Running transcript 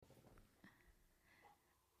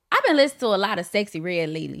been listening to a lot of Sexy Red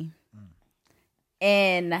lately.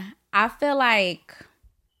 And I feel like,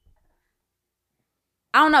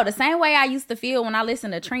 I don't know, the same way I used to feel when I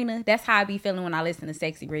listened to Trina, that's how I be feeling when I listen to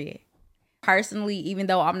Sexy Red. Personally, even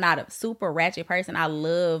though I'm not a super ratchet person, I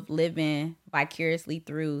love living vicariously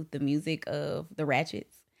through the music of the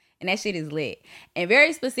Ratchets. And that shit is lit. And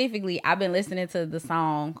very specifically, I've been listening to the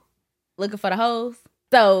song Looking for the Hoes.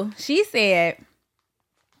 So she said,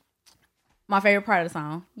 my favorite part of the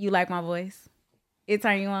song, you like my voice? It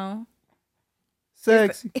turn you on?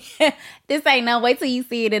 Sexy. This ain't no, wait till you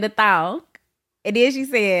see it in the thong. And then she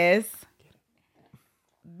says,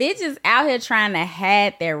 bitches out here trying to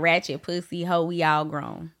have that ratchet pussy hoe, we all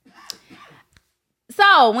grown.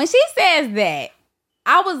 So when she says that,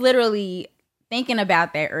 I was literally thinking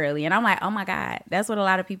about that early. And I'm like, oh my God, that's what a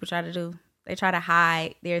lot of people try to do. They try to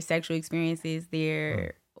hide their sexual experiences,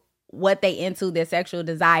 their what they into, their sexual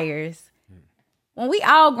desires. When we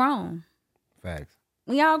all grown. Facts.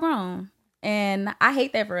 We all grown. And I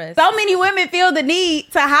hate that for us. So many women feel the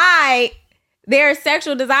need to hide their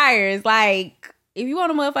sexual desires. Like, if you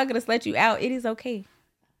want a motherfucker to slut you out, it is okay.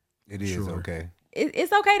 It is okay.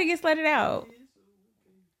 It's okay to get slutted out.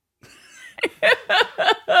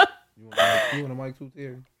 You want a mic too,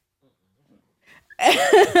 Terry?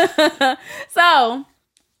 So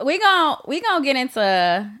we gonna get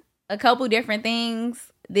into a couple different things.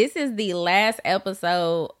 This is the last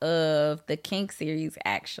episode of the Kink series,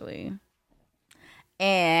 actually.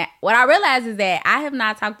 And what I realized is that I have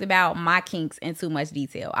not talked about my kinks in too much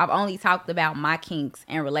detail. I've only talked about my kinks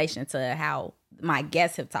in relation to how my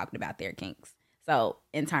guests have talked about their kinks. So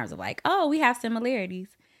in terms of like, oh, we have similarities.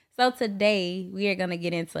 So today we are going to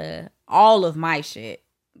get into all of my shit.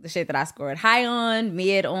 The shit that I scored high on,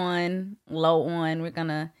 mid on, low on. We're going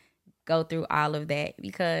to go through all of that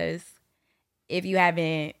because if you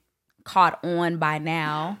haven't caught on by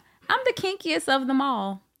now, I'm the kinkiest of them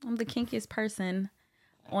all. I'm the kinkiest person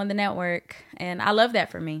on the network, and I love that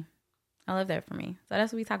for me. So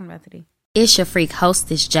that's what we're talking about today. It's your freak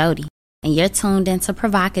hostess, Jody, and you're tuned into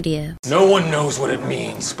Provocative. No one knows what it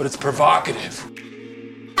means, but it's provocative.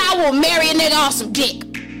 I will marry a nigga off some dick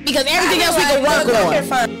because everything else we can work on.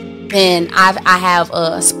 And I have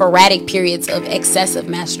sporadic periods of excessive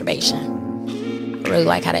masturbation. I really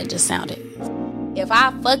like how that just sounded. If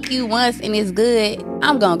I fuck you once and it's good,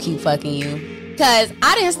 I'm gonna keep fucking you. Because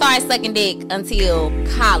I didn't start sucking dick until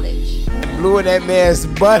college. Blew in that man's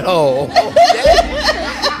butthole.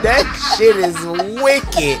 that shit is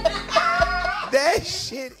wicked. That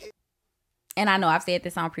shit is... And I know I've said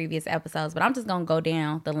this on previous episodes, but I'm just going to go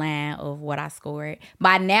down the line of what I scored.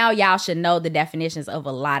 By now, y'all should know the definitions of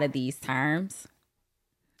a lot of these terms.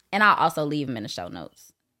 And I'll also leave them in the show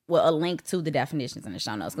notes. Well, a link to the definitions in the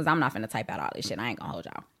show notes because I'm not going to type out all this shit. I ain't going to hold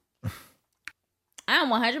y'all. I'm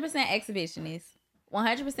 100% exhibitionist,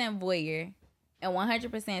 100% voyeur, and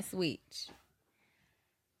 100% switch.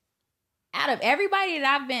 Out of everybody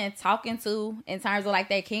that I've been talking to in terms of like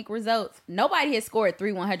their kink results, nobody has scored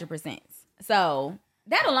 3 100%. So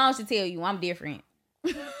that alone should tell you I'm different.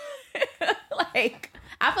 Like,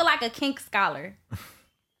 I feel like a kink scholar.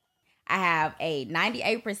 I have a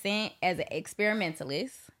 98% as an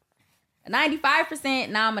experimentalist, a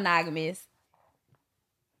 95% non-monogamous.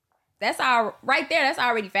 That's all right there. That's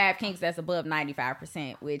already 5 kinks that's above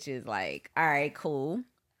 95%, which is like, all right, cool.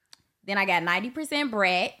 Then I got 90%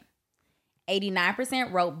 brat,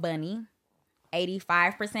 89% rope bunny,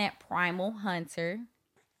 85% primal hunter,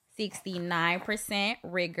 69%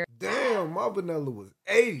 rigger. Damn, my vanilla was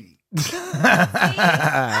 80. What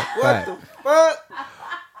the fuck?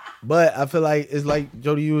 But I feel like it's like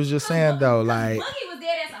Jody, you was just saying though, like Boogie was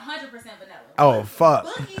dead as 100% vanilla. Oh fuck.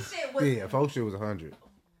 Boogie shit was Yeah, folks shit was 100.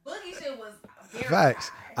 Boogie shit was very Facts.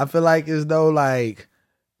 high. I feel like as though like,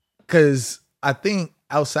 cause I think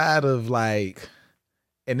outside of like,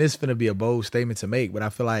 and this is gonna be a bold statement to make, but I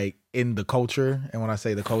feel like in the culture, and when I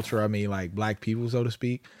say the culture, I mean like black people, so to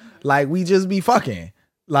speak, like we just be fucking.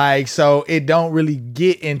 Like, so it don't really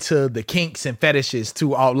get into the kinks and fetishes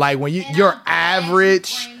too all like when you're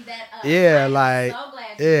average. Yeah, like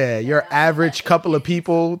yeah, your average couple of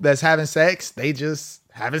people that's having sex, they just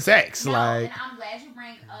having sex. No, like and I'm glad you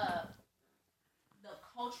bring up the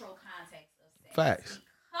cultural context of sex. Facts.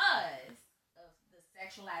 Because of the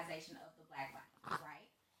sexualization of the black body, right?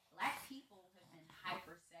 Black people have been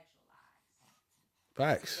hypersexualized.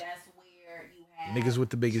 Facts. That's where you have Niggas with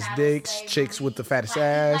the biggest chattel dicks, slavery, chicks with the fattest like,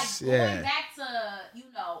 ass. Like yeah. going back to,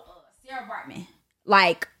 Sarah Bartman.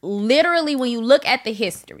 Like, literally, when you look at the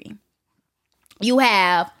history, you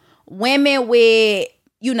have women with,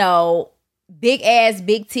 big ass,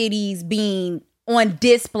 big titties being on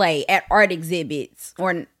display at art exhibits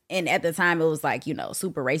or and at the time it was like,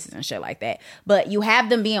 super racist and shit like that. But you have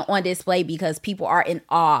them being on display because people are in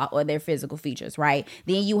awe of their physical features, right?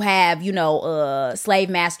 Then you have, slave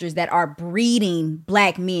masters that are breeding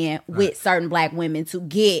black men with certain black women to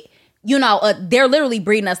get, they're literally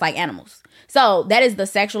breeding us like animals. So that is the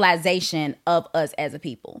sexualization of us as a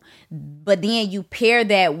people. But then you pair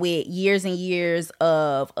that with years and years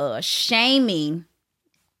of shaming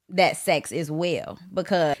that sex as well,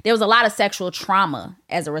 because there was a lot of sexual trauma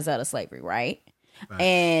as a result of slavery, right?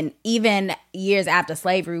 And even years after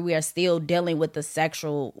slavery, we are still dealing with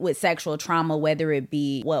sexual trauma, whether it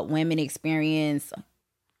be what women experience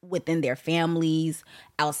within their families,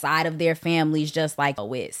 outside of their families, just like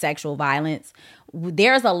with sexual violence.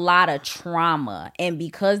 There's a lot of trauma, and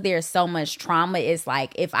because there's so much trauma, it's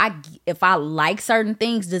like if I like certain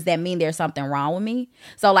things, does that mean there's something wrong with me?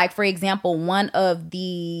 So, like, for example, one of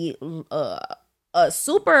the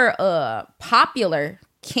super popular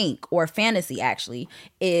kink or fantasy actually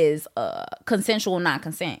is consensual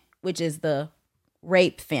non-consent, which is the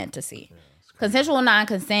rape fantasy. Consensual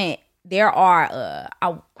non-consent. There are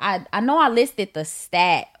I know I listed the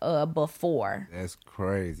stat before. That's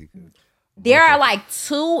crazy. There are like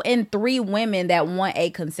 2 in 3 women that want a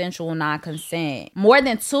consensual non-consent. More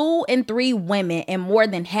than 2 in 3 women and more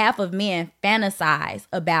than half of men fantasize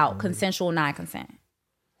about consensual non-consent.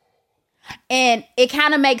 And it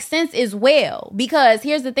kind of makes sense as well, because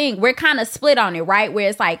here's the thing, we're kind of split on it, right? Where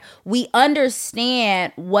it's like we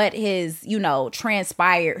understand what has,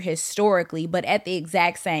 transpired historically, but at the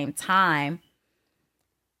exact same time,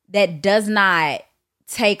 that does not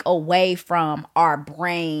take away from our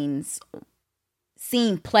brains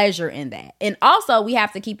seeing pleasure in that. And also, we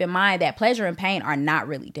have to keep in mind that pleasure and pain are not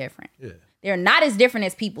really different. Yeah. They're not as different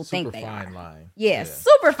as people think they are. Super fine line. Yeah,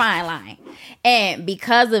 super fine line. And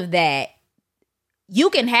because of that, you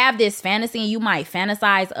can have this fantasy and you might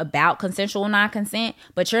fantasize about consensual non-consent,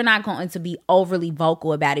 but you're not going to be overly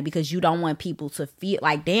vocal about it because you don't want people to feel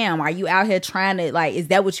like, damn, are you out here trying to, like, is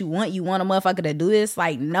that what you want? You want a motherfucker to do this?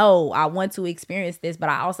 Like, no, I want to experience this, but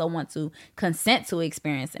I also want to consent to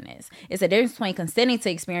experiencing this. It's a difference between consenting to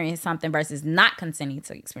experience something versus not consenting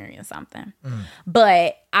to experience something.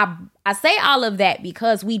 But I say all of that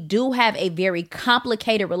because we do have a very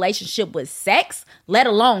complicated relationship with sex, let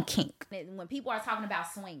alone kink. When people are talking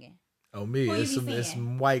about swinging. Oh, me. It's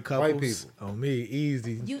some white couples. White people. Oh, me.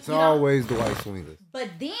 Easy. It's always the white swingers. But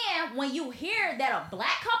then when you hear that a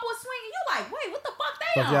black couple is swinging, you're like, wait, what the fuck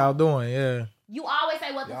they on? What y'all doing? Yeah. You always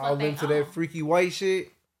say, what the fuck they on? Y'all into that freaky white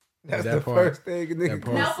shit? That's that the part. first thing a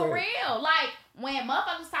nigga No, for real. Like, when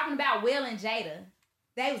motherfuckers talking about Will and Jada,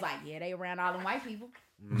 they was like, yeah, they around all them white people.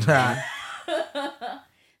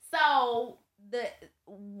 So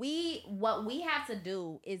what we have to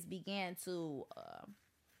do is begin to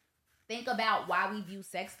think about why we view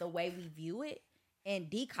sex the way we view it and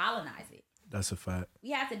decolonize it. That's a fact.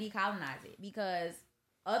 We have to decolonize it because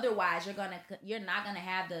otherwise you're not gonna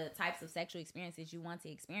have the types of sexual experiences you want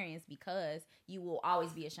to experience, because you will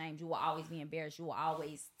always be ashamed, you will always be embarrassed, you will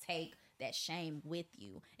always take that shame with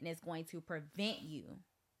you, and it's going to prevent you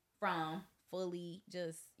from fully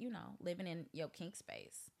just, living in your kink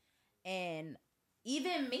space. And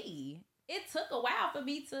even me, it took a while for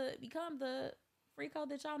me to become the freako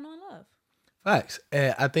that y'all know and love. Facts.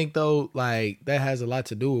 And I think, though, like, that has a lot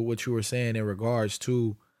to do with what you were saying in regards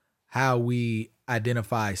to how we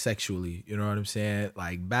identify sexually. You know what I'm saying?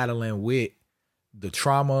 Like, battling with the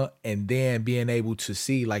trauma and then being able to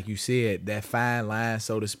see, like you said, that fine line,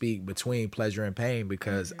 so to speak, between pleasure and pain.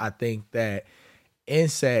 Because I think that in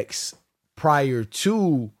sex, prior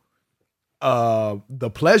to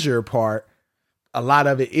the pleasure part, a lot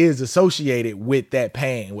of it is associated with that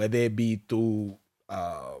pain, whether it be through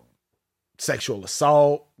sexual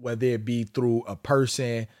assault, whether it be through a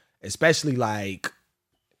person, especially like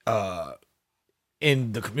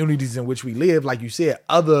in the communities in which we live, like you said,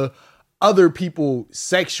 other people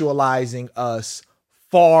sexualizing us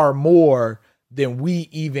far more than we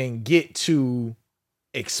even get to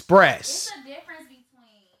express. It's a difference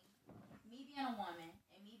between me being a woman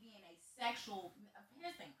and me being a sexual.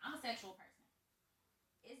 Here's the thing, I'm a sexual person.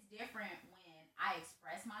 It's different when I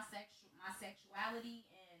express my sexuality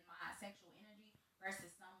and my sexual energy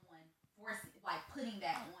versus someone putting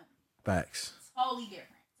that on me. Facts. Totally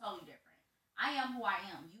different. Totally different. I am who I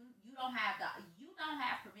am. You don't have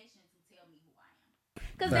permission to tell me who I am.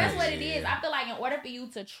 Because that's what it is. I feel like in order for you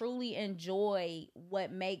to truly enjoy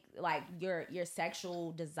what make like your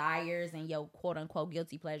sexual desires and your quote unquote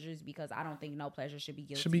guilty pleasures, because I don't think no pleasure should be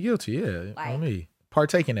guilty. Should be guilty, yeah. Like, on me.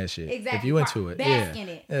 Partake in that shit. Exactly. If you into it. Bask in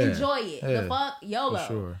it. Enjoy it. The fuck? YOLO. For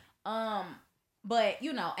sure. But,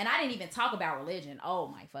 you know, and I didn't even talk about religion. Oh,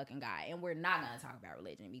 my fucking God. And we're not going to talk about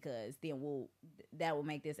religion because then that will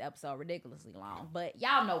make this episode ridiculously long. But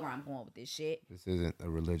y'all know where I'm going with this shit. This isn't a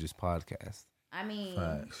religious podcast. I mean,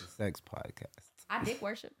 It's a sex podcast. I dick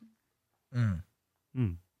worship.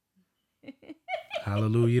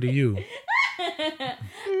 Hallelujah to you.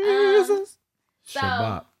 So,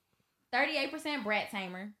 Shabbat. 38% brat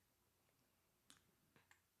tamer.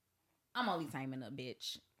 I'm only taming a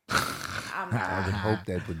bitch. I'm not. I would hope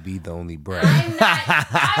that would be the only brat. I'm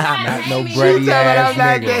not Not no taming bratty you. ass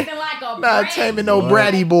not nigga. Acting like a Not brat. taming no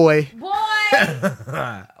bratty boy.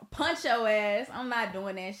 Boy, punch your ass. I'm not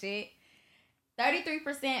doing that shit.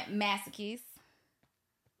 33% masochist.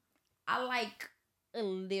 I like a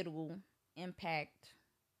little impact,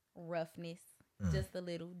 roughness. Just a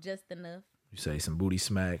little, just enough. You say some booty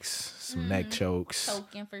smacks, some neck chokes,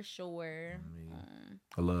 Token for sure.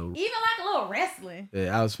 a little. Even like a little wrestling.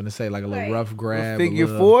 Yeah, I was finna say like a little Like, rough grab. Figure a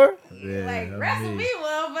little, 4? Yeah, Like, wrestle me,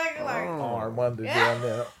 motherfucker. Like, arm under down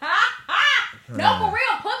there. no, for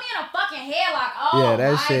real. Put me in a fucking headlock. Oh, Yeah,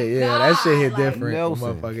 that my shit. Yeah, God. that shit hit Like, different,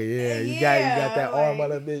 Nelson. motherfucker. Yeah, you got that arm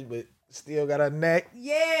like- on the bitch, but still got a neck.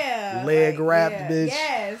 Yeah. Leg like, wrapped, yeah.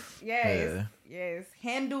 bitch. Yes.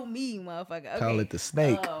 Handle me, motherfucker. Okay. Call it the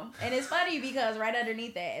snake. And it's funny because right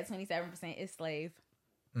underneath that at 27% is slave.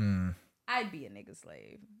 I'd be a nigga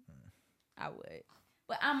slave. I would.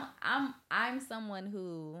 But I'm someone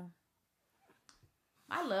who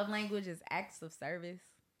my love language is acts of service.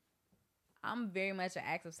 I'm very much an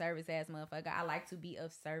acts of service ass motherfucker. I like to be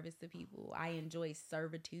of service to people. I enjoy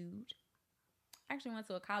servitude. I actually went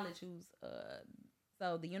to a college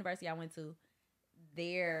so the university I went to,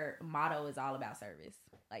 their motto is all about service,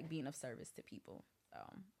 like being of service to people. So,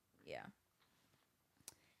 yeah.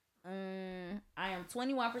 I am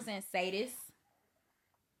 21% sadist.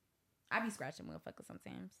 I be scratching motherfuckers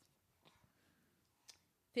sometimes.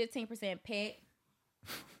 15% pet.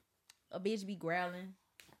 A bitch be growling.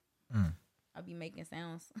 I be making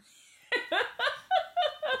sounds.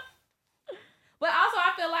 But also,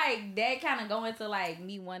 I feel like that kind of go into like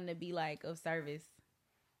me wanting to be like of service.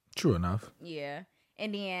 True enough. Yeah.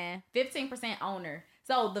 And then 15% owner.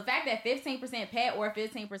 So the fact that 15% pet or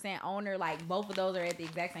 15% owner, like both of those are at the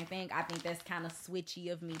exact same thing, I think that's kind of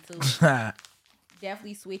switchy of me too.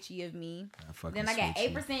 Definitely switchy of me. Then I got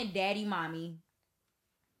 8% daddy mommy.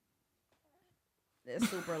 That's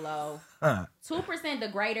super low. 2%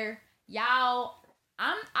 degrader. Y'all,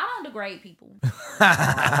 I don't degrade people.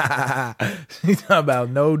 She's talking about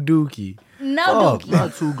no dookie. No Fuck, dookie.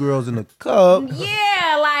 not 2 girls in a cup.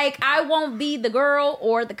 Yeah, like I won't be the girl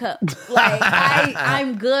or the cup. Like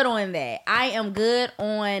I'm good on that. I am good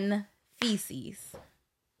on feces.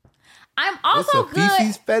 I'm also What's a good.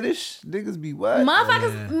 feces fetish? Niggas be what?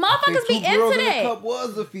 Motherfuckers be into that. Cup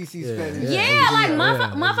was a feces fetish. Yeah, like yeah,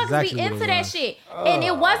 motherfuckers exactly be what into it that was. shit. And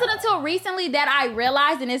it wasn't until recently that I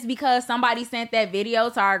realized, and it's because somebody sent that video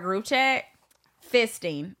to our group chat.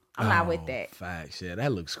 Fisting. I'm not with that. Facts. Yeah,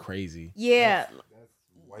 that looks crazy. Yeah.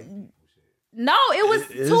 White people shit. No, it was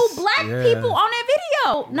It two is, black yeah. people on that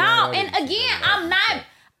video. No, Yeah, and again, I'm not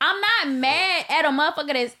mad at a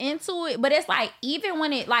motherfucker that's into it, but it's like even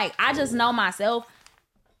when it like I just know myself,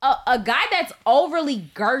 a guy that's overly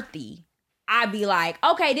girthy, I'd be like,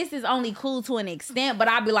 okay, this is only cool to an extent, but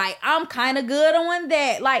I'd be like, I'm kind of good on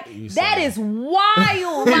that. Like that is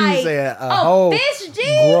wild. Like You said a whole fish G.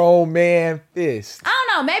 grown man fist. I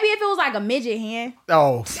don't know. Maybe if it was like a midget hen.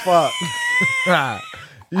 Oh fuck.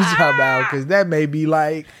 You talking about because that may be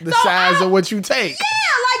like the size of what you take.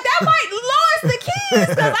 Yeah, like that might lower the keys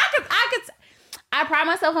because I pride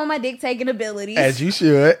myself on my dick taking abilities. As you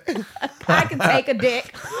should. I can take a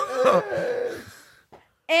dick.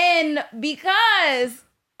 And because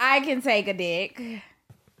I can take a dick,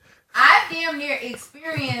 I've damn near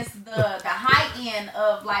experienced the high end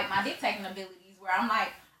of like my dick taking abilities where I'm like,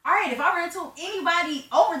 all right, if I run into anybody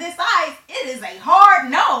over this size, it is a hard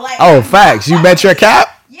no. Like, Oh, facts. You bet your cap?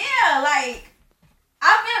 yeah, like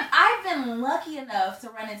I've been lucky enough to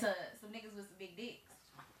run into some niggas with some big dicks.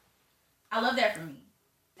 I love that for me.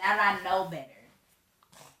 Now that I know better,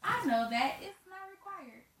 I know that it's not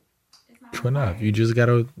required. It's not True enough. required. You just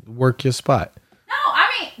gotta work your spot. No, I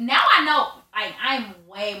mean now I know. Like I'm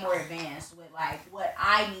way more advanced with like what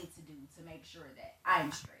I need to do to make sure that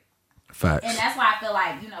I'm straight. Facts. And that's why I feel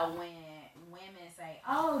like, you know, when women say,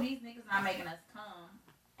 oh, these niggas not making us come,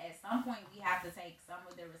 at some point we have to take some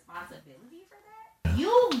of the responsibility for that.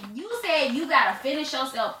 You said you gotta finish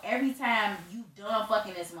yourself every time you done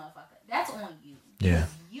fucking this motherfucker. That's on you. Yeah.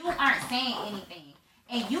 You aren't saying anything.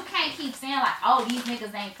 And you can't keep saying like, oh, these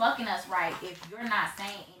niggas ain't fucking us right if you're not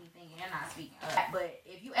saying anything and and not speaking up. But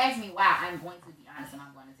if you ask me why, I'm going to be honest and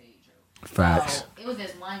I'm going to tell you the truth. Facts. So it was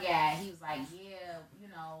this one guy. He was like, "Yeah,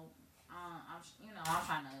 I'm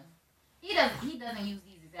trying to." He doesn't use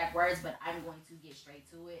these exact words, but I'm going to get straight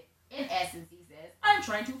to it. In essence, he says, "I'm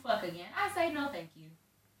trying to fuck again." I say, "No, thank you."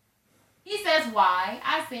 He says, "Why?"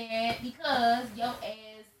 I said, "Because your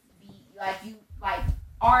ass be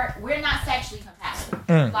we're not sexually compatible."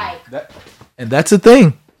 And that's a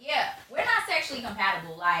thing. Yeah, we're not sexually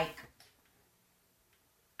compatible. Like,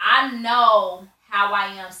 I know how I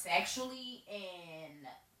am sexually, and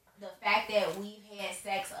the fact that we've had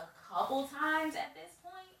sex a couple times at this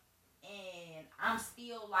point, and I'm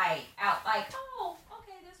still oh,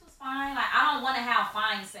 okay, this was fine. Like, I don't want to have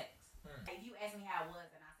fine sex. If you ask me how it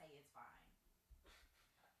was, and I say it's fine.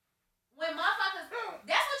 When motherfuckers,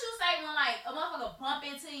 that's what you say when like a motherfucker bump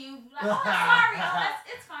into you, like, "Oh, sorry,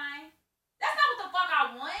 it's fine." That's not what the fuck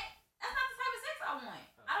I want. That's not the type of sex I want.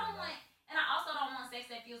 I don't want, and I also don't want sex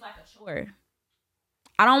that feels like a chore.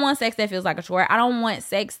 I don't want sex that feels like a chore. I don't want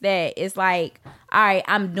sex that is like, all right,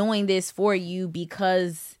 I'm doing this for you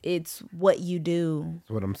because it's what you do.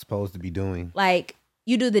 It's what I'm supposed to be doing. Like,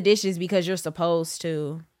 you do the dishes because you're supposed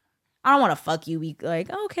to. I don't want to fuck you. Be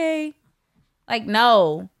like, okay. Like,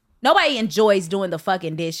 no. Nobody enjoys doing the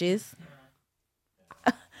fucking dishes.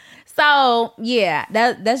 So, yeah,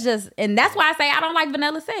 that's just, and that's why I say I don't like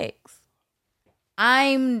vanilla sex.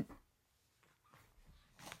 I'm,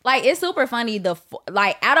 like, it's super funny.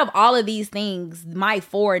 Out of all of these things, my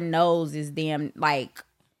 4 no's is damn, like,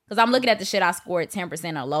 because I'm looking at the shit I scored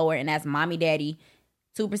 10% or lower, and that's mommy, daddy,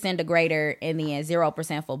 2% to greater, and then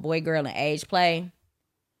 0% for boy, girl, and age play.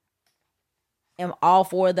 And all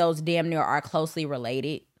 4 of those damn near are closely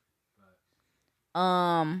related.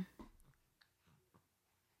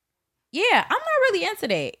 Yeah, I'm not really into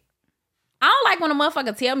that. I don't like when a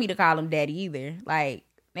motherfucker tell me to call him daddy either. Like,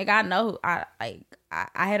 nigga, I know I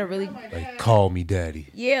had a really like, call me daddy.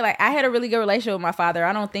 Yeah, like, I had a really good relationship with my father.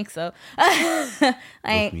 I don't think so. Like,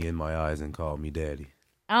 look me in my eyes and call me daddy.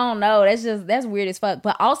 I don't know. That's weird as fuck.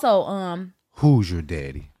 But also, who's your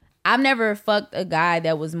daddy? I've never fucked a guy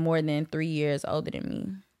that was more than 3 years older than me.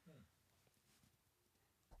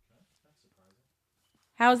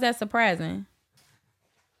 How is that surprising?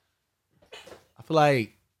 I feel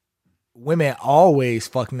like women always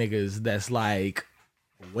fuck niggas that's like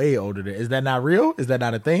way older than. Is that not real? Is that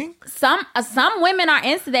not a thing? Some women are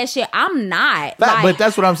into that shit. I'm not. But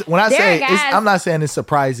that's what I'm saying. When I say guys, I'm not saying it's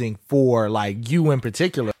surprising for like you in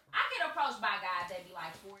particular. I get approached by guys that be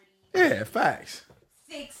like 40. Yeah, facts.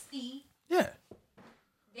 60. Yeah.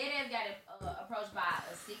 Then got approached by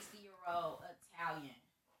a 60-year-old Italian.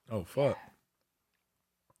 Oh fuck. Yeah.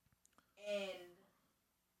 And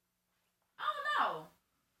I don't know.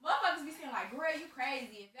 Motherfuckers be saying like, "Girl, you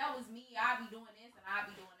crazy. If that was me, I'd be doing this and I'd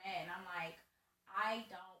be doing that." And I'm like, I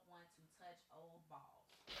don't want to touch old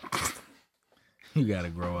balls. You gotta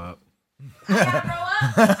grow up. I gotta grow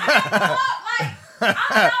up. Like, I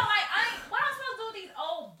don't know. Like, what am I supposed to do with these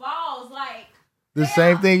old balls? Like, the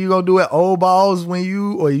same thing you gonna do at old balls when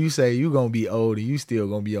you say you gonna be old and you still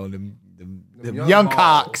gonna be on them young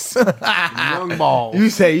cocks. Young balls. You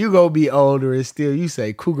say you gonna be older and still you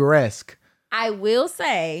say cougaresque. I will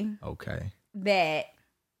say okay that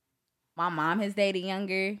my mom has dated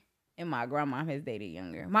younger and my grandma has dated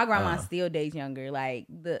younger. My grandma still dates younger. Like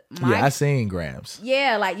I seen Grams.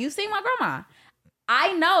 Yeah, like you seen my grandma.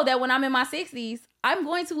 I know that when I'm in my 60s, I'm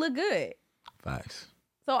going to look good. Facts.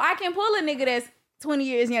 So I can pull a nigga that's 20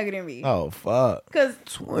 years younger than me. Oh fuck. Cause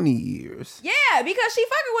 20 years. Yeah, because she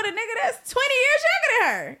fucking with a nigga that's 20 years younger than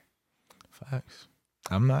her. Facts.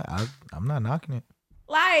 I'm not knocking it.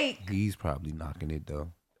 Like, he's probably knocking it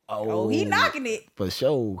though. Oh, he knocking it. For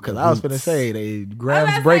sure. Cause I was gonna say they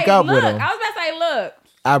Grams break up with him. I was about to say, look.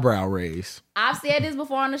 Eyebrow raise. I've said this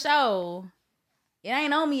before on the show. It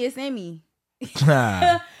ain't on me, it's in me.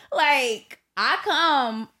 Like, I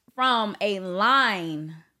come from a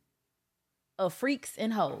line of freaks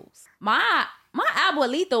and hoes. My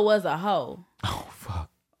abuelita was a hoe. Oh fuck.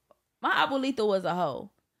 My abuelita was a hoe.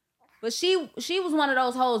 But she was one of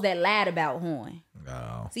those hoes that lied about hoeing.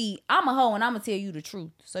 Oh. See, I'm a hoe and I'm gonna tell you the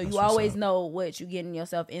truth. So you always know what you're getting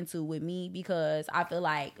yourself into with me, because I feel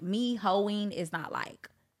like me hoeing is not like,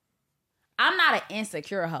 I'm not an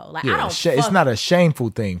insecure hoe. Like, I don't. It's not a shameful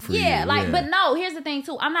thing for you. Yeah, like, but no, here's the thing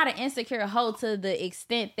too. I'm not an insecure hoe to the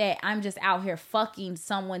extent that I'm just out here fucking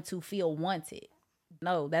someone to feel wanted.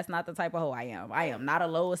 No, that's not the type of hoe I am. I am not a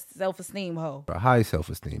low self-esteem hoe. A high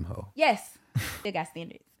self-esteem hoe. Yes. They got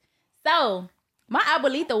standards. So, my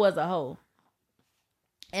abuelita was a hoe.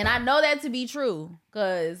 And I know that to be true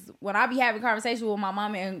because when I be having conversations with my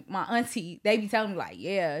mom and my auntie, they be telling me like,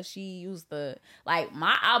 yeah, she used to, like,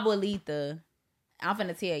 my abuelita, I'm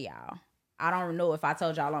finna tell y'all. I don't know if I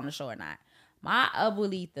told y'all on the show or not. My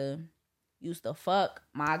abuelita used to fuck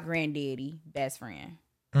my granddaddy best friend.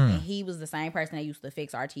 And he was the same person that used to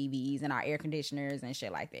fix our TVs and our air conditioners and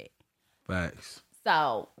shit like that. Facts.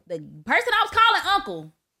 So the person I was calling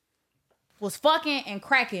uncle was fucking and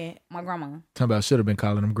cracking my grandma. Talking about should have been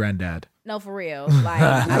calling him granddad. No, for real. Like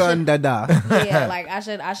I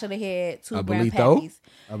should have had 2 grandpappies.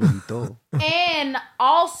 Abuelito. And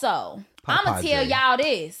also, I'm gonna tell y'all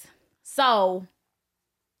this. So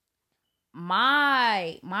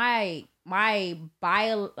my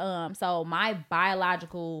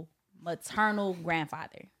biological maternal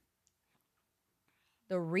grandfather.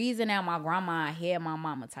 The reason that my grandma had my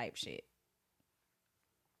mama type shit.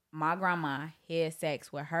 My grandma had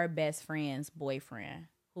sex with her best friend's boyfriend,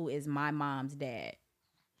 who is my mom's dad.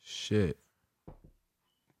 Shit.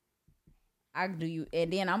 And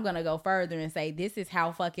then I'm gonna go further and say this is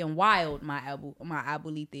how fucking wild my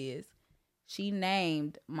abuelita is. She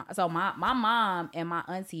named my mom and my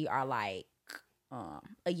auntie are like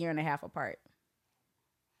a year and a half apart.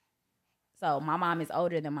 So my mom is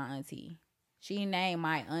older than my auntie. She named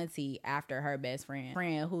my auntie after her best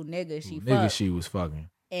friend who she was fucking.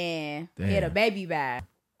 And had a baby by.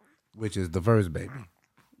 Which is the first baby.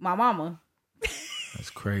 My mama. That's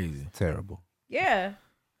crazy. Terrible. Yeah.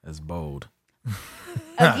 That's bold.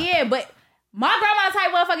 Again, but my grandma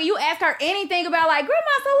type motherfucker, you ask her anything about like,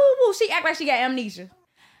 grandma, so woo, she act like she got amnesia.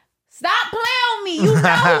 Stop playing with me. You know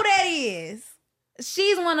who that is.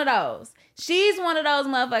 She's one of those. She's one of those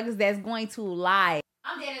motherfuckers that's going to lie.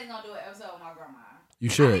 I'm dead as gonna do an episode with my grandma. You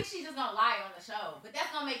should. I think she's just gonna lie on the show, but that's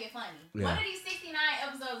gonna make it funny. Yeah. One of these 69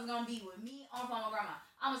 episodes is gonna be with me on phone with grandma.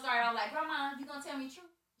 I'm gonna start off like, grandma, you gonna tell me the truth?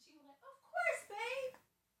 She was like, of course, babe.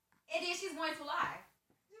 And then she's going to lie.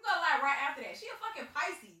 She's gonna lie right after that. She a fucking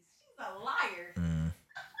Pisces. She's a liar.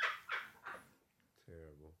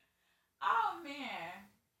 Terrible. Oh man,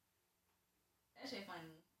 that shit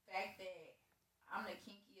funny. The fact that I'm the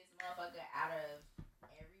kinkiest motherfucker out of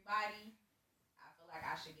everybody, I feel like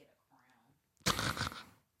I should get a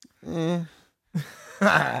crown.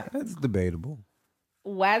 That's debatable.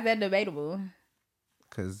 Why is that debatable?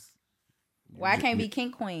 Because why I can't be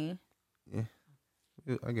king queen?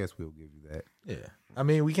 Yeah, I guess we'll give you that. Yeah, I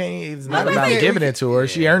mean we can't. It's not about giving it to her.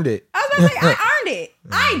 She earned it. I was gonna say I earned it.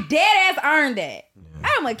 I dead ass earned that.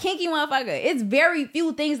 I am a kinky motherfucker. It's very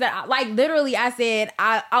few things that I, like. Literally, I said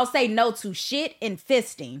I'll say no to shit and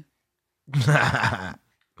fisting.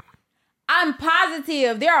 I'm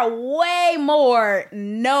positive there are way more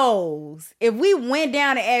no's. If we went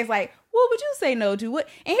down and asked, like, what would you say no to? What?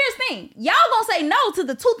 And here's the thing. Y'all gonna say no to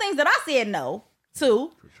the 2 things that I said no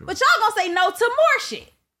to. Sure. But y'all gonna say no to more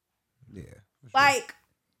shit. Yeah. Sure. Like,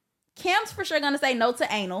 Kim's for sure gonna say no to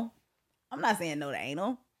anal. I'm not saying no to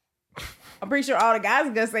anal. I'm pretty sure all the guys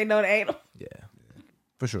are gonna say no to anal. Yeah.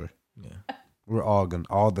 For sure. Yeah. We're all the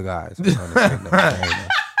guys are gonna say no to anal.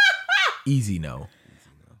 Easy no.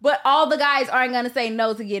 But all the guys aren't gonna say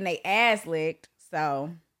no to getting their ass licked. So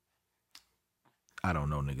I don't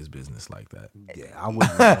know niggas' business like that. Yeah, I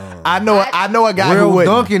wouldn't. I know a guy who would.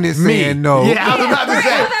 Duncan is saying no. Yeah, I was about to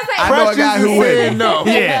say. I know a guy who would. No.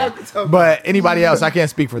 Yeah, but anybody else, I can't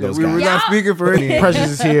speak for those guys. We're not speaking for any. Precious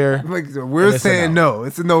is here. We're saying no.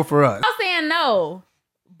 It's a no for us. I'm saying no,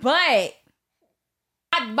 but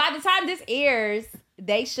by the time this airs,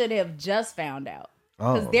 they should have just found out.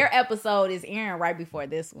 Because their episode is airing right before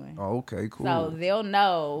this one. Oh, okay, cool. So they'll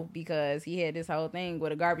know because he had this whole thing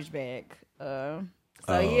with a garbage bag.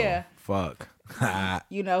 Yeah. Fuck.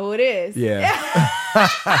 You know who it is. Yeah.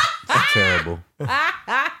 That's terrible.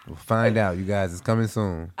 We'll find out, you guys. It's coming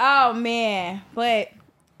soon. Oh, man. But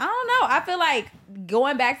I don't know. I feel like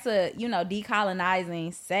going back to,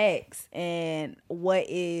 decolonizing sex and what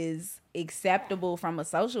is acceptable from a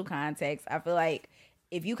social context, I feel like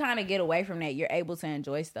if you kind of get away from that, you're able to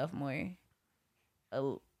enjoy stuff more.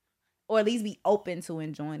 Or at least be open to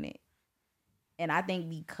enjoying it. And I think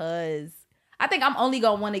I'm only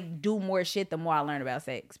going to want to do more shit the more I learn about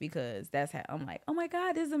sex. Because that's how I'm like, oh my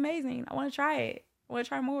God, this is amazing. I want to try it. I want to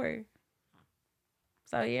try more.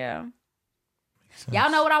 So, yeah.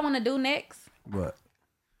 Y'all know what I want to do next? What?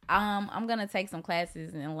 I'm going to take some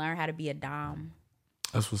classes and learn how to be a dom.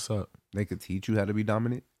 That's what's up. They could teach you how to be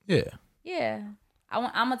dominant? Yeah. Yeah.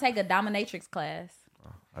 I'm going to take a dominatrix class.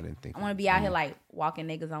 Oh, I didn't think. I want to be out here like walking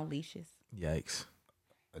niggas on leashes. Yikes.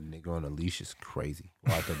 A nigga on a leash is crazy.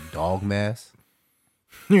 Like a dog mask.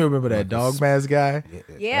 You remember that dog mask guy?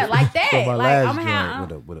 Yeah, like that. From my Like last I'm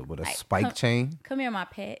have with a spike chain. Come here, my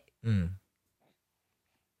pet.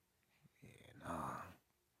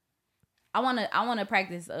 I wanna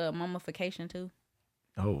practice mummification too.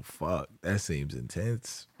 Oh fuck, that seems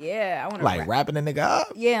intense. Yeah, I wanna Like wrapping a nigga up.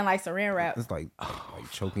 Yeah, and like saran wrap. It's like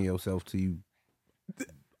choking yourself till you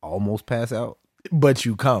almost pass out. But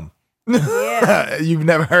you come. Yeah. You've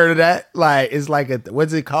never heard of that? Like it's like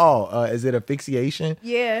what's it called? Is it asphyxiation?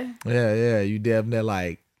 Yeah. Yeah. You damn near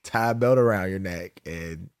like tie a belt around your neck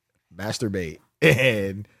and masturbate,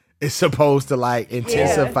 and it's supposed to like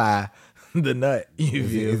intensify the nut. You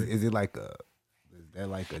feel? Is it like a? Is that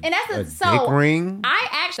like a? And that's a so dick ring? I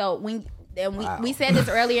actually we said this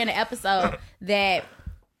earlier in the episode that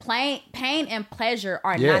pain and pleasure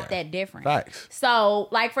are not that different. Facts. So,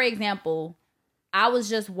 like for example, I was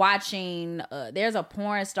just watching. There's a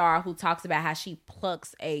porn star who talks about how she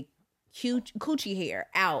plucks a coochie hair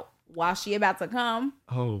out while she about to come,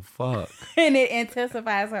 Oh fuck, and it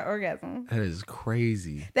intensifies her orgasm. that is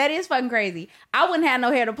crazy. That is fucking crazy. I wouldn't have no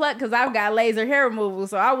hair to pluck because I've got laser hair removal,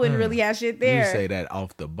 so I wouldn't really have shit there. You say that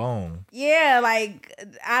off the bone. Yeah, like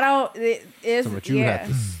I don't. It's So, but you have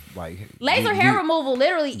to like laser hair removal.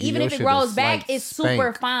 Literally, even your if it shit grows is, back, like, it's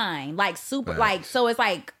super spank. fine. Like super, Facts. like so. It's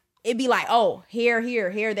like it'd be like, oh, here,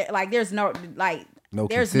 there. Like there's no like. no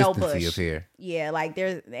There's no consistency bush. of hair. Yeah, like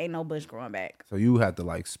there ain't no bush growing back. So you have to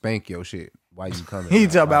like spank your shit while you coming. He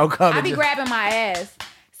talking about coming. I be grabbing my ass.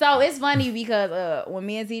 So it's funny because when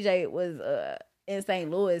me and TJ was in St.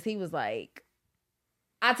 Louis, he was like,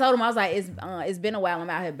 I told him, I was like, it's been a while, I'm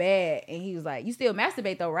out here bad. And he was like, you still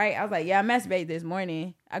masturbate though, right? I was like, yeah, I masturbate this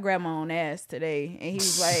morning. I grabbed my own ass today. And he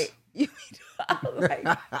was like, I was like,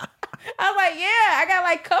 yeah, I gotta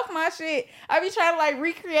like cuff my shit. I be trying to like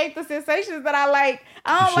recreate the sensations that I like.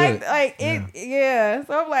 I don't like it. Yeah.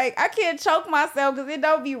 So I'm like, I can't choke myself because it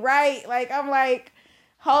don't be right. Like I'm like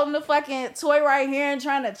holding the fucking toy right here and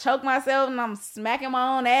trying to choke myself, and I'm smacking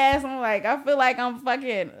my own ass. I'm like, I feel like I'm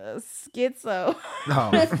fucking schizo.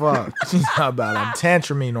 Oh fuck, she's talking about I'm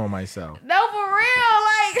tantruming on myself. No, for real,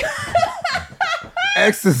 like.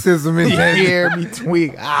 Exorcism in You that hear me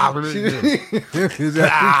tweak? The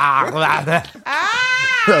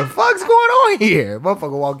fuck's going on here?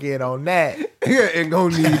 Motherfucker walk in on that. Yeah, ain't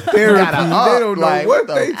gonna need therapy. They don't know like, what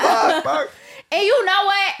what they the talk about. And you know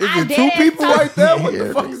what? Is it two people right there? What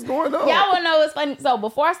the fuck is going on? Y'all wanna know what's funny? So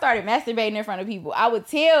before I started masturbating in front of people, I would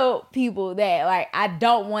tell people that like I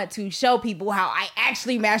don't want to show people how I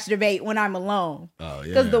actually masturbate when I'm alone. Oh yeah.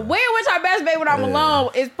 Because the way in which I masturbate when I'm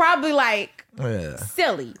alone is probably like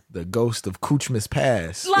silly. The ghost of Coochmas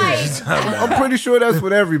Pass. Like I'm pretty sure that's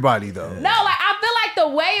with everybody though. no, like I feel like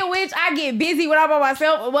the way in which I get busy when I'm by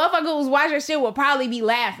myself, a motherfucker who's watching shit would probably be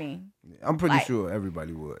laughing. I'm pretty Like, sure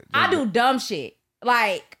everybody would. I do dumb shit.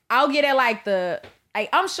 Like, I'll get at like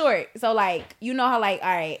I'm short. So like, you know how like,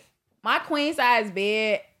 all right, my queen size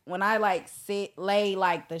bed, when I like lay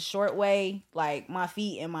like the short way, like my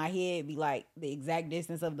feet and my head be like the exact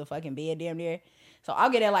distance of the fucking bed damn near. So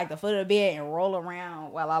I'll get at like the foot of the bed and roll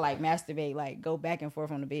around while I like masturbate, like go back and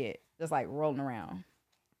forth on the bed. Just like rolling around.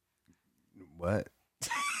 What?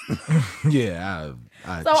 Yeah,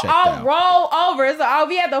 I So checked I'll out. roll over. So I'll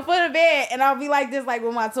be at the foot of the bed and I'll be like this, like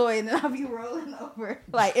with my toy, and then I'll be rolling over,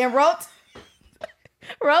 like and roll to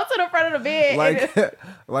the front of the bed. Like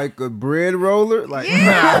like a bread roller? Like Like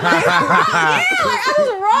I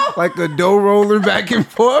just roll. like a dough roller back and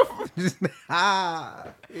forth? Just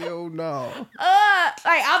hell no. Like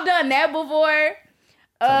I've done that before.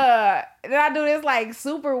 Then I do this like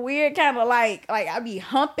super weird kind of like I be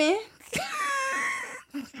humping.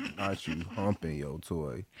 Not you humping your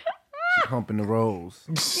toy. She humping the rolls.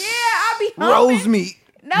 Yeah, I be humping. Rolls me.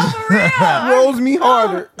 No, for real. Rolls me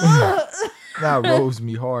harder. That rolls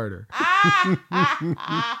me harder.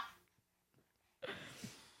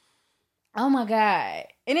 Oh my God.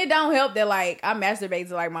 And it don't help that like I masturbate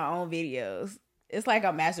to like my own videos. It's like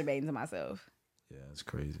I'm masturbating to myself. Yeah, it's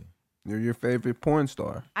crazy. You're your favorite porn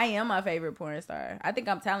star. I am my favorite porn star. I think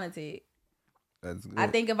I'm talented. That's good. I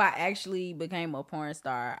think if I actually became a porn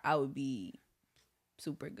star, I would be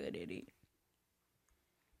super good at it.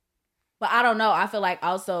 But I don't know. I feel like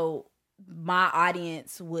also my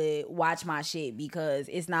audience would watch my shit because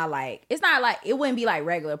it's not like it wouldn't be like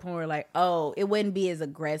regular porn. Like, oh, it wouldn't be as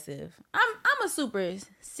aggressive. I'm a super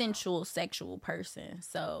sensual, sexual person,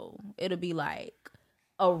 so it'll be like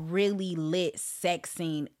a really lit sex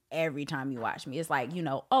scene every time you watch me. It's like, you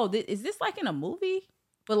know, oh, is this like in a movie?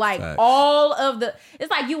 But like Facts. all of the,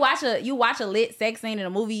 it's like you watch a lit sex scene in a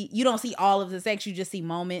movie. You don't see all of the sex. You just see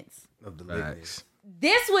moments. of the Facts.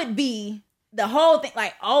 This would be the whole thing,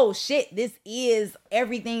 like, oh shit, this is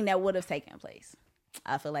everything that would have taken place.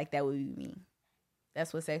 I feel like that would be me.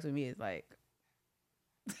 That's what sex with me is like.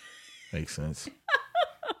 Makes sense.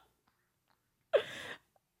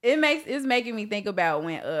 It's making me think about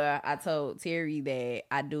when I told Terry that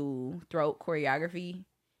I do throat choreography,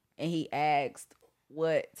 and he asked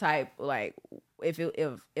what type, like,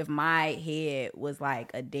 if my head was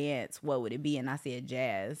like a dance, what would it be? And I said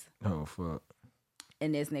jazz. Oh fuck.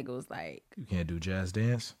 And this nigga was like, You can't do jazz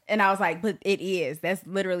dance? and I was like, but it is. That's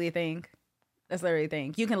literally a thing. That's literally a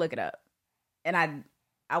thing. You can look it up. And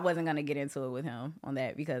I wasn't gonna get into it with him on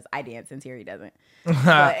that because I dance and Terry doesn't.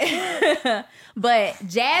 But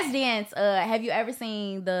jazz dance. Have you ever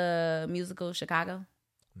seen the musical Chicago?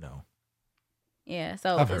 No. Yeah,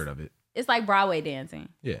 so I've heard of it. It's like Broadway dancing.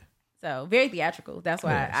 Yeah. So very theatrical. That's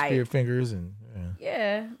why Spirit fingers and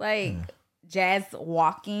jazz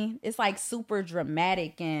walking. It's like super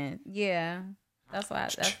dramatic and that's why.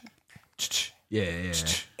 Yeah.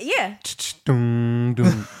 Dum,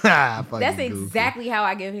 dum. That's exactly how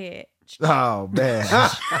I give head. Oh man.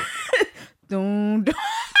 Doom, doom.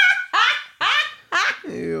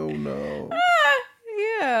 Hell no.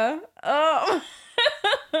 Yeah.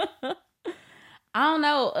 I don't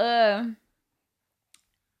know.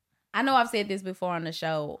 I know I've said this before on the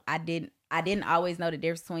show. I didn't always know the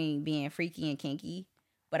difference between being freaky and kinky,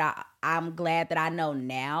 but I'm glad that I know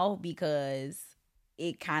now because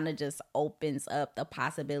it kind of just opens up the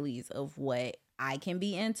possibilities of what I can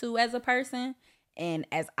be into as a person. And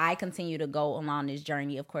as I continue to go along this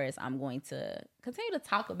journey, of course, I'm going to continue to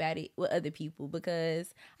talk about it with other people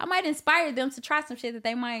because I might inspire them to try some shit that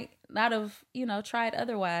they might not have, tried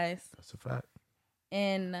otherwise. That's a fact.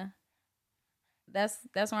 And that's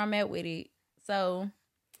where I'm at with it. So,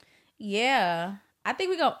 yeah, I think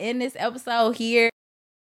we're going to end this episode here.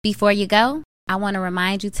 Before you go, I want to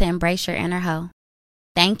remind you to embrace your inner hoe.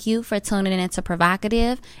 Thank you for tuning in to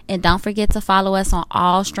Provocative, and don't forget to follow us on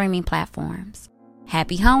all streaming platforms.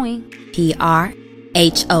 Happy hoeing.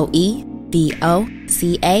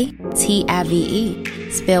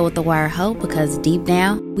 PRHOEDOCATIVE. Spell with the word hoe because deep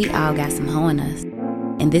down, we all got some hoe in us.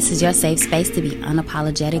 And this is your safe space to be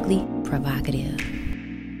unapologetically provocative.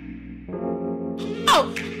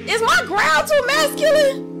 Oh, is my growl too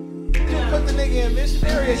masculine? Put the nigga in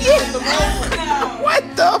missionary. Yeah. What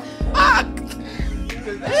the